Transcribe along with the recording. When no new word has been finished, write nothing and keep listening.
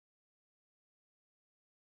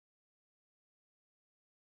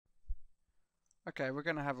Okay, we're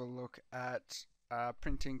going to have a look at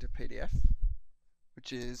printing to PDF,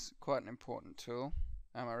 which is quite an important tool.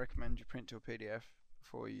 I recommend you print to a PDF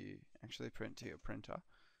before you actually print to your printer.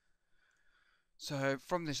 So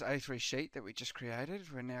from this A3 sheet that we just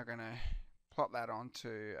created, we're now going to plot that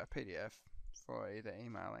onto a PDF for either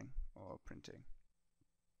emailing or printing.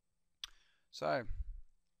 So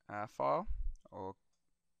File or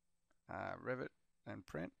Revit and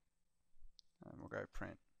Print, and we'll go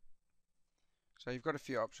Print. So you've got a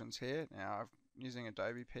few options here. Now I'm using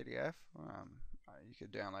Adobe PDF. You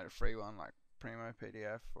could download a free one like Primo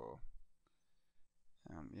PDF or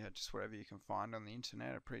yeah, just whatever you can find on the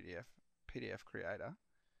internet, a PDF creator.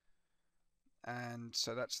 And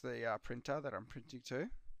so that's the printer that I'm printing to.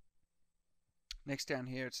 Next down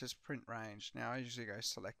here it says print range. Now I usually go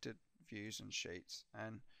selected, views and sheets,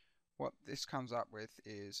 and what this comes up with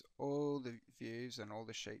is all the views and all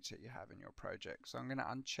the sheets that you have in your project. So I'm going to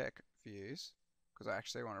uncheck views because I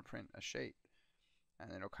actually want to print a sheet,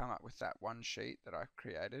 and it'll come up with that one sheet that I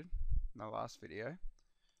created in the last video.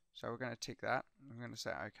 So we're going to tick that. I'm going to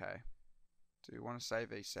say OK. Do you want to save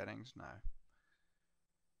these settings? No.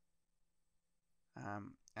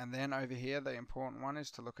 And then over here the important one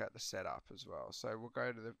is to look at the setup as well. So we'll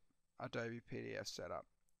go to the Adobe PDF setup.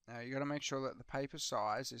 Now you got to make sure that the paper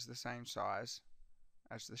size is the same size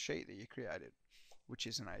as the sheet that you created, which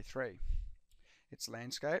is an A3. It's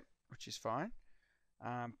landscape, which is fine.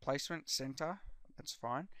 Placement center, that's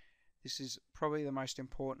fine. This is probably the most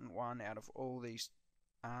important one out of all these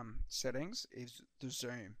settings, is the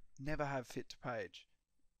zoom. Never have fit to page.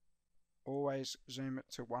 Always zoom it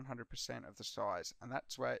to 100% of the size, and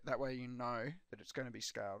that way you know that it's going to be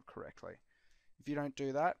scaled correctly. If you don't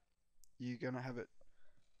do that, you're going to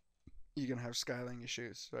have scaling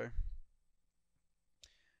issues. So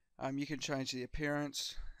you can change the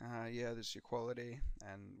appearance. Yeah, there's your quality,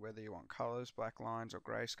 and whether you want colors, black lines or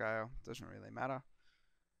grayscale, doesn't really matter.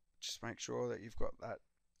 Just make sure that you've got that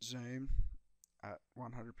zoom at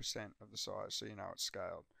 100% of the size so you know it's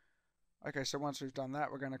scaled. Okay, so once we've done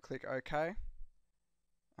that, we're going to click OK.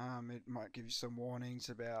 It might give you some warnings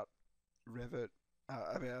about Revit,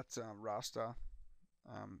 about raster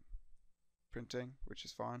printing, which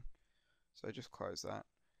is fine. So just close that.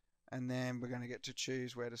 And then we're going to get to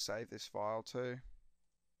choose where to save this file to.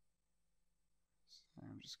 So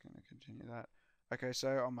I'm just going to continue that. Okay,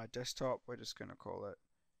 so on my desktop, we're just going to call it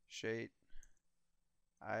sheet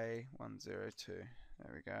A102.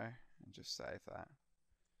 There we go, and just save that.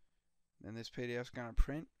 Then this PDF is going to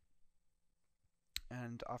print,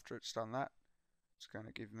 and after it's done that, it's going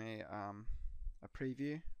to give me a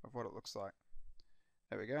preview of what it looks like.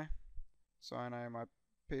 There we go. So I know my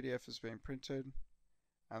PDF has been printed,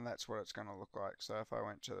 and that's what it's going to look like. So if I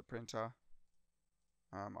went to the printer,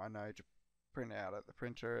 I know to print out at the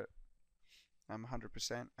printer at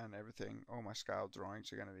 100%, and everything, all my scaled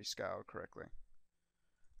drawings are going to be scaled correctly.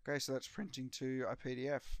 Okay, so that's printing to a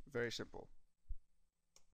PDF. Very simple.